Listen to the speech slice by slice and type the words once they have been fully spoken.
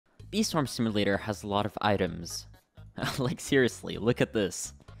Beestorm Simulator has a lot of items. Like seriously, look at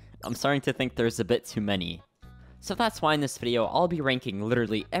this. I'm starting to think there's a bit too many. So that's why in this video, I'll be ranking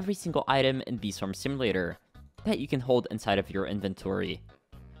literally every single item in Beestorm Simulator that you can hold inside of your inventory.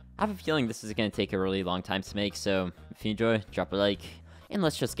 I have a feeling this is going to take a really long time to make, so if you enjoy, drop a like, and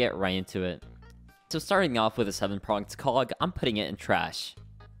let's just get right into it. So starting off with a 7-pronged cog, I'm putting it in trash.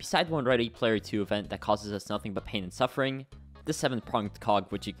 Beside one Ready Player 2 event that causes us nothing but pain and suffering, this 7-pronged cog,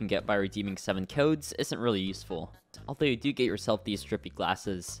 which you can get by redeeming 7 codes, isn't really useful, although you do get yourself these drippy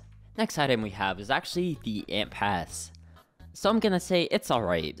glasses. Next item we have is actually the Ant Pass. So I'm gonna say it's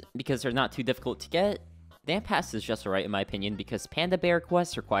alright, because they're not too difficult to get. The Ant Pass is just alright in my opinion, because Panda Bear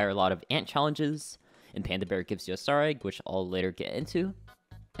quests require a lot of ant challenges, and Panda Bear gives you a star egg, which I'll later get into.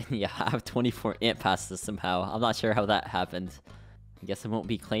 And yeah, I have 24 Ant Passes somehow. I'm not sure how that happened. I guess I won't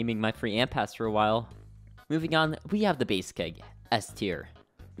be claiming my free Ant Pass for a while. Moving on, we have the Basic Egg, S tier.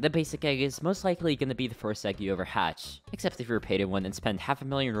 The Basic Egg is most likely going to be the first egg you ever hatch, except if you're paid to win and spend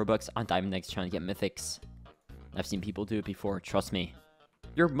 500,000 Robux on Diamond Eggs trying to get Mythics. I've seen people do it before, trust me.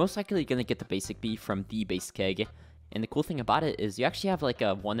 You're most likely going to get the Basic Bee from the Basic Egg, and the cool thing about it is you actually have like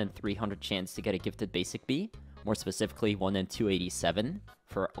a 1 in 300 chance to get a gifted Basic Bee, more specifically 1 in 287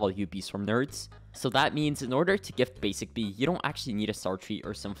 for all you Beestorm nerds. So that means in order to gift Basic Bee, you don't actually need a Star Treat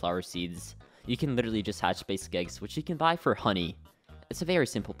or Sunflower Seeds. You can literally just hatch Basic Eggs, which you can buy for honey. It's a very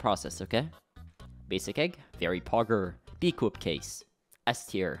simple process, okay? Basic Egg, very pogger. Beequip case, S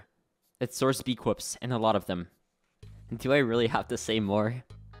tier. It stores Beequips, and a lot of them. Do I really have to say more?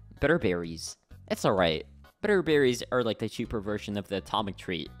 Bitter Berries. It's alright. Bitter Berries are like the cheaper version of the Atomic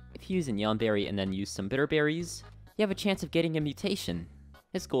Treat. If you use a Neon Berry and then use some Bitter Berries, you have a chance of getting a mutation.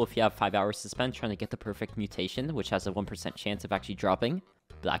 It's cool if you have 5 hours to spend trying to get the perfect mutation, which has a 1% chance of actually dropping.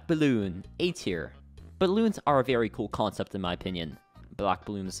 Black Balloon, A tier. Balloons are a very cool concept in my opinion. Black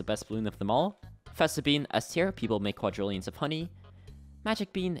Balloon is the best balloon of them all. Festive Bean, S tier, people make quadrillions of honey.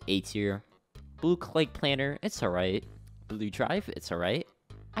 Magic Bean, A tier. Blue Clay Planter, it's alright. Blue Drive, it's alright.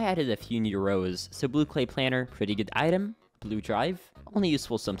 I added a few new rows, so Blue Clay Planter, pretty good item. Blue Drive, only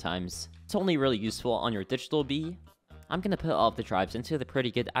useful sometimes. It's only really useful on your Digital Bee. I'm gonna put all of the drives into the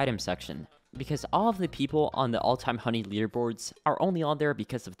pretty good item section, because all of the people on the all-time honey leaderboards are only on there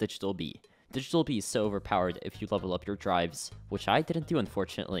because of Digital Bee. Digital Bee is so overpowered if you level up your drives, which I didn't do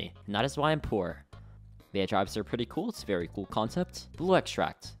unfortunately, and that is why I'm poor. The drives are pretty cool, it's a very cool concept. Blue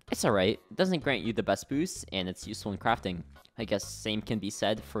Extract, it's alright, it doesn't grant you the best boosts, and it's useful in crafting. I guess same can be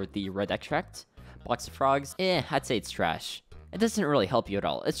said for the Red Extract. Box of Frogs, I'd say it's trash. It doesn't really help you at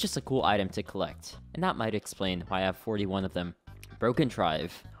all, it's just a cool item to collect, and that might explain why I have 41 of them. Broken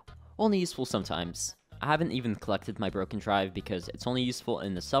Drive, only useful sometimes. I haven't even collected my Broken Drive because it's only useful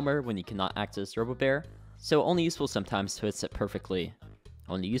in the summer when you cannot access Robo-Bear, so only useful sometimes fits it perfectly.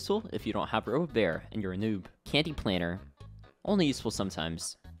 Only useful if you don't have Robo-Bear and you're a noob. Candy Planter, only useful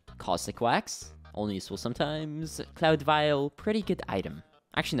sometimes. Caustic Wax, only useful sometimes. Cloud Vial, pretty good item.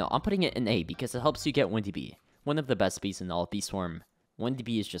 Actually no, I'm putting it in A because it helps you get Windy Bee, one of the best bees in all of Beestorm. Windy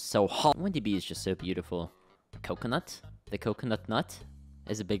Bee is just so hot, Windy Bee is just so beautiful. Coconut, the coconut nut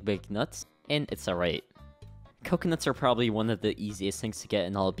is a big nut, and it's alright. Coconuts are probably one of the easiest things to get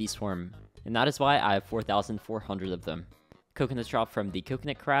in all of Beestorm, and that is why I have 4,400 of them. Coconuts drop from the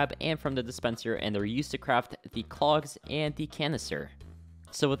Coconut Crab and from the dispenser, and they're used to craft the clogs and the canister.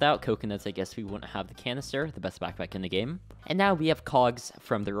 So without coconuts, I guess we wouldn't have the canister, the best backpack in the game. And now we have cogs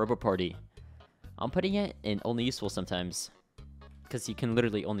from the Robo Party. I'm putting it in only useful sometimes, because you can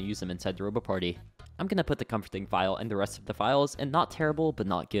literally only use them inside the Robo Party. I'm gonna put the Comforting Vial and the rest of the vials in not terrible, but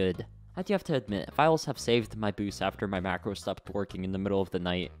not good. I do have to admit, vials have saved my boost after my macro stopped working in the middle of the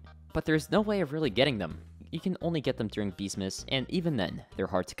night. But there's no way of really getting them. You can only get them during Beastmas, and even then, they're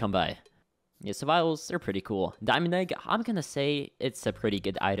hard to come by. Yeah, so vials, they're pretty cool. Diamond Egg, I'm gonna say it's a pretty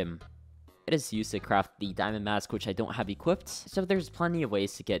good item. It is used to craft the Diamond Mask, which I don't have equipped, so there's plenty of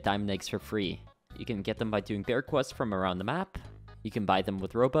ways to get Diamond Eggs for free. You can get them by doing bear quests from around the map, you can buy them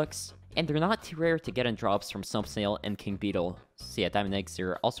with Robux, and they're not too rare to get in drops from Stump Snail and King Beetle. So yeah, Diamond Eggs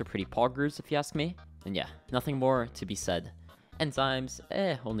are also pretty poggers if you ask me. And yeah, nothing more to be said. Enzymes,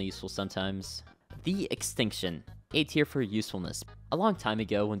 only useful sometimes. The Extinction, A tier for usefulness. A long time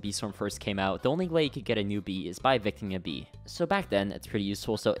ago when Beestorm first came out, the only way you could get a new bee is by evicting a bee. So back then, it's pretty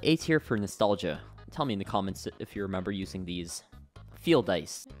useful, so A tier for nostalgia. Tell me in the comments if you remember using these. Field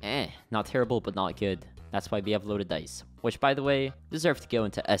Dice, not terrible but not good. That's why we have loaded dice, which by the way, deserve to go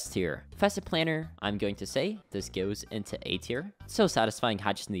into S tier. Festive Planter, I'm going to say, this goes into A tier. It's so satisfying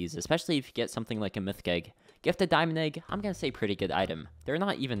hatching these, especially if you get something like a Mythic Egg. Gifted Diamond Egg, I'm gonna say pretty good item. They're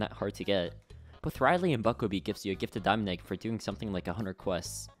not even that hard to get. Both Riley and Bucklebee gives you a gifted Diamond Egg for doing something like 100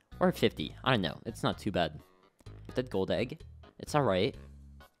 quests, Or 50. I don't know. It's not too bad. Gifted gold egg. It's alright.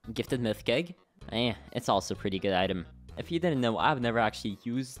 Gifted mythic egg. It's also a pretty good item. If you didn't know, I've never actually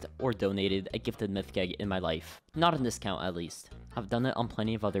used or donated a gifted mythic egg in my life. Not on this count, at least. I've done it on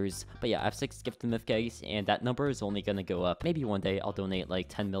plenty of others, but yeah, I have 6 gifted mythic eggs, and that number is only gonna go up. Maybe one day I'll donate like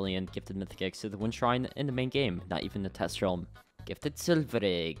 10 million gifted mythic eggs to the Wind Shrine in the main game, not even the test realm. Gifted silver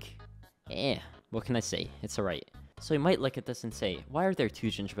egg. What can I say? It's alright. So you might look at this and say, why are there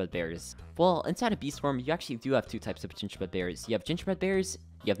 2 gingerbread bears? Well, inside of Beastform, you actually do have 2 types of gingerbread bears. You have gingerbread bears,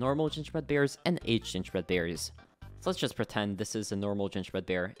 you have normal gingerbread bears, and aged gingerbread bears. So let's just pretend this is a normal gingerbread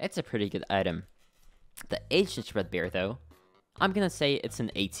bear. It's a pretty good item. The aged gingerbread bear, though, I'm gonna say it's an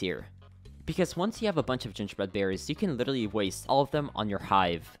A tier. Because once you have a bunch of gingerbread bears, you can literally waste all of them on your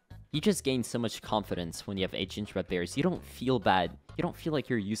hive. You just gain so much confidence when you have 8 gingerbread bears. You don't feel bad. You don't feel like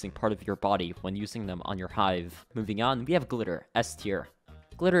you're using part of your body when using them on your hive. Moving on, we have glitter, S tier.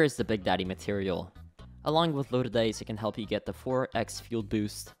 Glitter is the big daddy material. Along with loaded dice, it can help you get the 4x field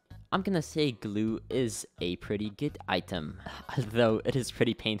boost. I'm gonna say glue is a pretty good item, though it is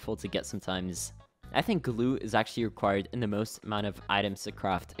pretty painful to get sometimes. I think glue is actually required in the most amount of items to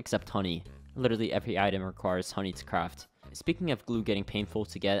craft, except honey. Literally every item requires honey to craft. Speaking of glue getting painful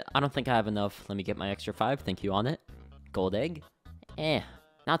to get, I don't think I have enough. Let me get my extra 5, thank you on it. Gold egg?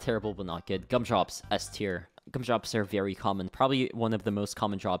 Not terrible, but not good. Gumdrops, S tier. Gumdrops are very common, probably one of the most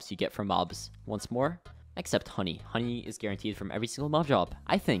common drops you get from mobs. Once more, except honey. Honey is guaranteed from every single mob drop,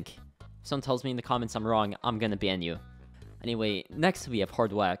 I think. If someone tells me in the comments I'm wrong, I'm gonna ban you. Anyway, next we have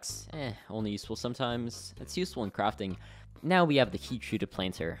hard wax. Only useful sometimes. It's useful in crafting. Now we have the heat-treated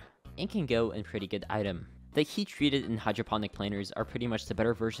planter. It can go in pretty good item. The heat-treated and hydroponic planters are pretty much the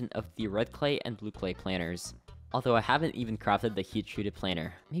better version of the red clay and blue clay planters. Although I haven't even crafted the heat-treated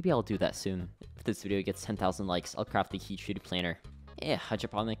planter. Maybe I'll do that soon. If this video gets 10,000 likes, I'll craft the heat-treated planter.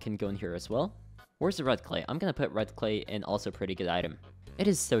 Hydroponic can go in here as well. Where's the red clay? I'm gonna put red clay in also pretty good item. It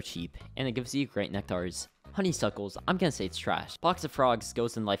is so cheap, and it gives you great nectars. Honeysuckles, I'm gonna say it's trash. Box of frogs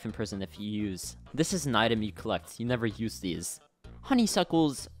goes in life in prison if you use. This is an item you collect, you never use these.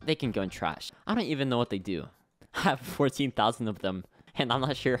 Honeysuckles, they can go in trash. I don't even know what they do. I have 14,000 of them, and I'm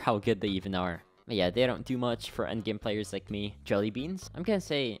not sure how good they even are. But yeah, they don't do much for endgame players like me. Jelly beans, I'm gonna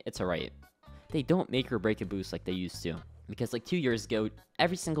say it's alright. They don't make or break a boost like they used to. Because like 2 years ago,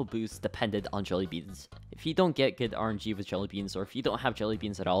 every single boost depended on jelly beans. If you don't get good RNG with jelly beans, or if you don't have jelly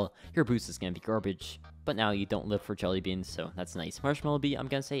beans at all, your boost is gonna be garbage. But now you don't live for jelly beans, so that's nice. Marshmallow Bee, I'm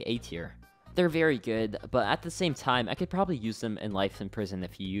gonna say A tier. They're very good, but at the same time, I could probably use them in Life in Prison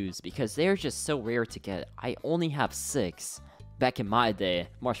if you use, because they're just so rare to get. I only have 6. Back in my day,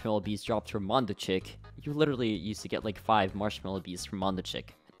 Marshmallow Bees dropped from Mondochick. You literally used to get like 5 Marshmallow Bees from Mondochick.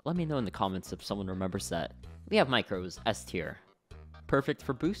 Let me know in the comments if someone remembers that. We have micros, S tier. Perfect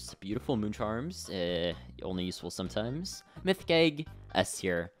for boosts, beautiful moon charms, only useful sometimes. Mythic egg, S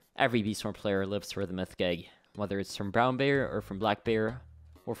tier. Every Beastform player lives for the mythic egg, whether it's from Brown Bear or from Black Bear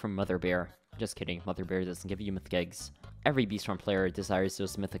or from Mother Bear. Just kidding, Mother Bear doesn't give you mythic eggs. Every Beastform player desires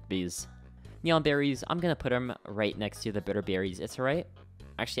those mythic bees. Neon berries, I'm gonna put them right next to the bitter berries, it's alright.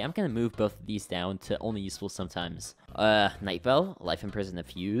 Actually, I'm gonna move both of these down to only useful sometimes. Night Bell, Life in Prison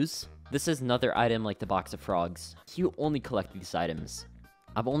if you use. This is another item like the box of frogs. You only collect these items.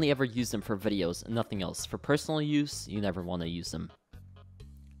 I've only ever used them for videos and nothing else. For personal use, you never want to use them.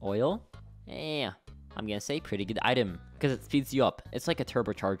 Oil? I'm gonna say pretty good item, because it speeds you up. It's like a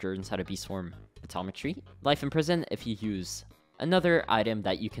turbocharger inside a Beastform. Atomic Treat? Life in Prison if you use. Another item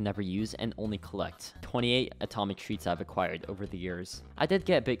that you can never use and only collect. 28 atomic treats I've acquired over the years. I did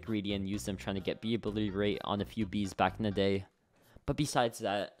get a bit greedy and used them trying to get bee ability rate on a few bees back in the day. But besides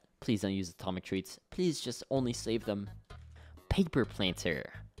that, please don't use atomic treats. Please just only save them. Paper planter.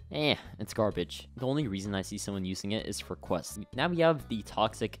 It's garbage. The only reason I see someone using it is for quests. Now we have the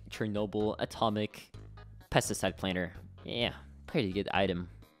toxic Chernobyl atomic pesticide planter. Pretty good item.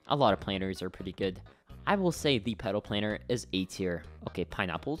 A lot of planters are pretty good. I will say the petal planter is A tier. Okay,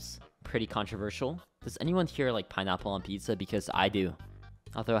 pineapples. Pretty controversial. Does anyone here like pineapple on pizza? Because I do.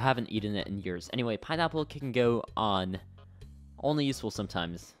 Although I haven't eaten it in years. Anyway, pineapple can go on only useful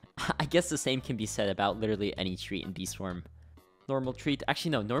sometimes. I guess the same can be said about literally any treat in Beastform. Normal treat.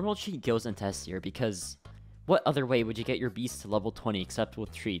 Actually, no. Normal treat goes into S tier because what other way would you get your beast to level 20 except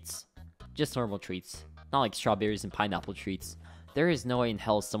with treats? Just normal treats. Not like strawberries and pineapple treats. There is no way in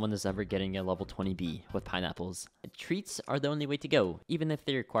hell someone is ever getting a level 20 bee with pineapples. Treats are the only way to go, even if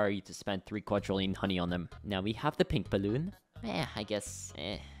they require you to spend 3 quadrillion honey on them. Now we have the pink balloon. I guess,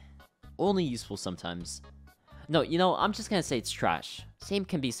 only useful sometimes. No, you know, I'm just gonna say it's trash. Same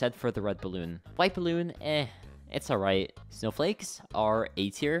can be said for the red balloon. White balloon, It's alright. Snowflakes are A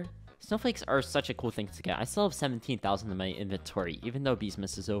tier. Snowflakes are such a cool thing to get. I still have 17,000 in my inventory, even though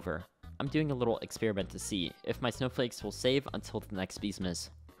Beastmas is over. I'm doing a little experiment to see if my snowflakes will save until the next Beastmas.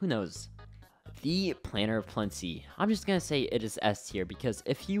 Who knows? The Planner of Plenty. I'm just gonna say it is S tier because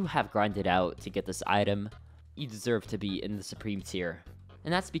if you have grinded out to get this item, you deserve to be in the Supreme tier.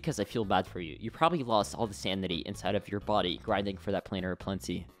 And that's because I feel bad for you. You probably lost all the sanity inside of your body grinding for that Planner of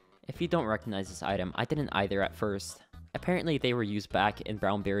Plenty. If you don't recognize this item, I didn't either at first. Apparently they were used back in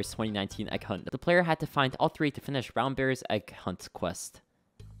Brownbear's 2019 Egg Hunt. The player had to find all 3 to finish Brownbear's Egg Hunt quest.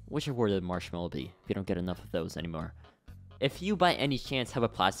 Which awarded Marshmallow Bee, if you don't get enough of those anymore. If you by any chance have a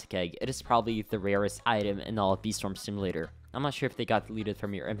plastic egg, it is probably the rarest item in all of Beaststorm Simulator. I'm not sure if they got deleted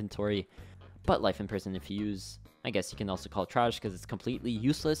from your inventory, but Life in Prison if you use. I guess you can also call it trash because it's completely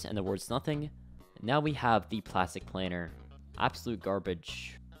useless and awards nothing. Now we have the Plastic Planner. Absolute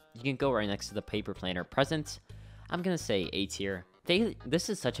garbage. You can go right next to the Paper Planner. Present, I'm gonna say A tier. This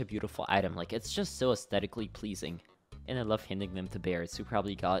is such a beautiful item, like it's just so aesthetically pleasing. And I love handing them to bears who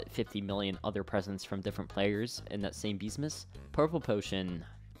probably got 50 million other presents from different players in that same Beastmas. Purple Potion.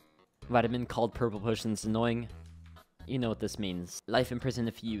 Vitamin called Purple Potion's annoying. You know what this means. Life in Prison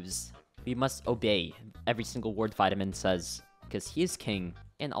if used. We must obey every single word Vitamin says, because he is king.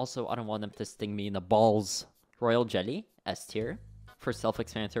 And also, I don't want them to sting me in the balls. Royal Jelly, S tier. For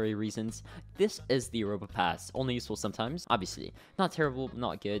self-explanatory reasons, this is the Europa Pass, only useful sometimes, obviously. Not terrible,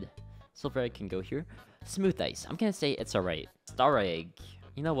 not good. Silver Egg can go here. Smooth Ice, I'm gonna say it's alright. Star Egg,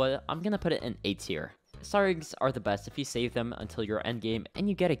 you know what, I'm gonna put it in A tier. Star Eggs are the best if you save them until your endgame, and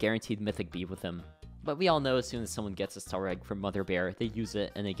you get a guaranteed Mythic Bee with them. But we all know as soon as someone gets a Star Egg from Mother Bear, they use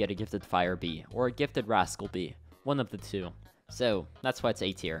it and they get a gifted Fire Bee, or a gifted Rascal Bee. One of the two. So, that's why it's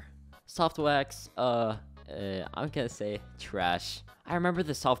A tier. Soft Wax, I'm gonna say trash. I remember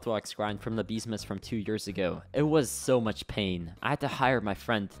the Soft Wax grind from the Beastmas from 2 years ago. It was so much pain. I had to hire my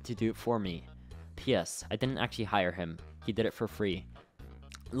friend to do it for me. P.S. I didn't actually hire him. He did it for free.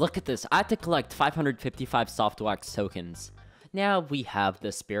 Look at this. I had to collect 555 Soft Wax tokens. Now we have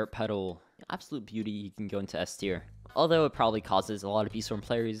the Spirit Petal. Absolute beauty. You can go into S tier. Although it probably causes a lot of Beaststorm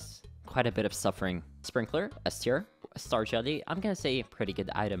players quite a bit of suffering. Sprinkler, S tier. Star Jelly, I'm gonna say pretty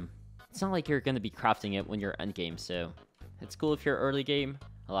good item. It's not like you're gonna be crafting it when you're endgame, so it's cool if you're early game.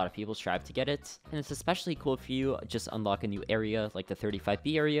 A lot of people strive to get it, and it's especially cool if you just unlock a new area, like the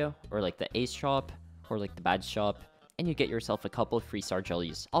 35B area, or like the Ace shop, or like the Badge shop, and you get yourself a couple of free Star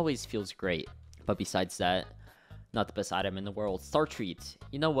Jellies. Always feels great. But besides that, not the best item in the world. Star Treat.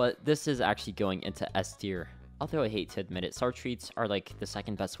 You know what? This is actually going into S tier. Although I hate to admit it, Star Treats are like the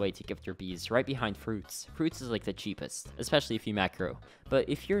second best way to gift your bees, right behind Fruits. Fruits is like the cheapest, especially if you macro. But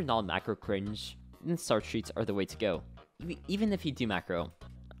if you're non-macro cringe, then Star Treats are the way to go. Even if you do macro,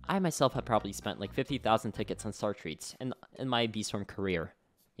 I myself have probably spent like 50,000 tickets on Star Treats in my Beaststorm career.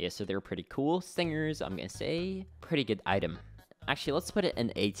 Yeah, so they're pretty cool. Stingers, I'm gonna say, pretty good item. Actually, let's put it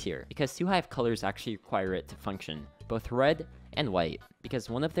in A tier, because 2 Hive colors actually require it to function, both red and white, because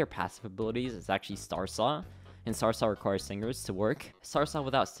one of their passive abilities is actually Star Saw, and Star Saw requires Stingers to work. Star Saw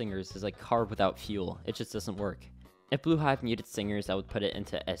without Stingers is like car without fuel, it just doesn't work. If Blue Hive needed Stingers, I would put it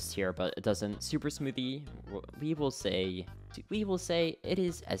into S tier, but it doesn't. Super Smoothie, we will say it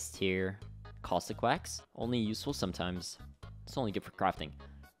is S tier. Caustic Wax, only useful sometimes. It's only good for crafting.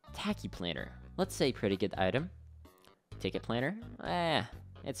 Tacky Planner, let's say pretty good item. Ticket Planner,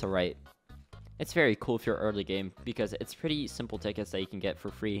 it's alright. It's very cool if you're early game, because it's pretty simple tickets that you can get for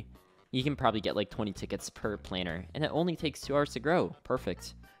free. You can probably get like 20 tickets per planner, and it only takes 2 hours to grow.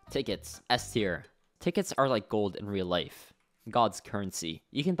 Perfect. Tickets, S tier. Tickets are like gold in real life. God's currency.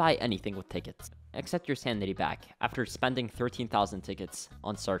 You can buy anything with tickets, except your sanity back, after spending 13,000 tickets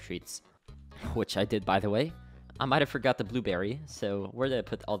on Star Treats. Which I did, by the way. I might have forgot the blueberry, so where did I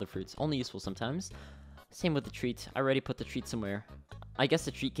put all the fruits? Only useful sometimes. Same with the treat. I already put the treat somewhere. I guess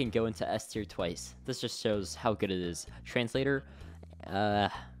the treat can go into S tier twice. This just shows how good it is. Translator,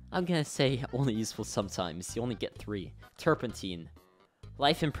 I'm gonna say only useful sometimes. You only get 3. Turpentine.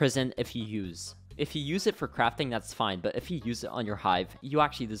 Life in Prison if you use. If you use it for crafting, that's fine, but if you use it on your hive, you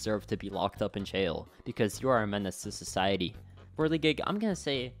actually deserve to be locked up in jail, because you are a menace to society. Whirligig, I'm gonna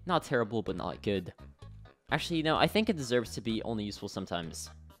say not terrible, but not good. Actually, no, I think it deserves to be only useful sometimes.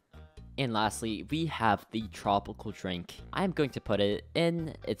 And lastly, we have the Tropical Drink. I'm going to put it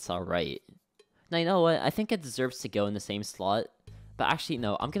in It's Alright. Now, you know what? I think it deserves to go in the same slot, but actually,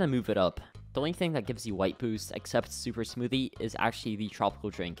 no, I'm gonna move it up. The only thing that gives you white boost, except Super Smoothie, is actually the Tropical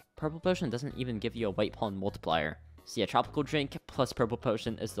Drink. Purple Potion doesn't even give you a white pawn multiplier. So yeah, Tropical Drink plus Purple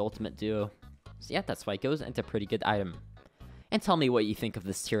Potion is the ultimate duo. So yeah, that's why it goes into pretty good item. And tell me what you think of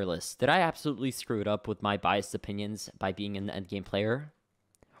this tier list. Did I absolutely screw it up with my biased opinions by being an endgame player?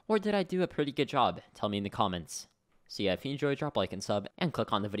 Or did I do a pretty good job? Tell me in the comments. So yeah, if you enjoyed, drop a like and sub, and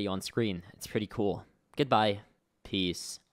click on the video on screen. It's pretty cool. Goodbye. Peace.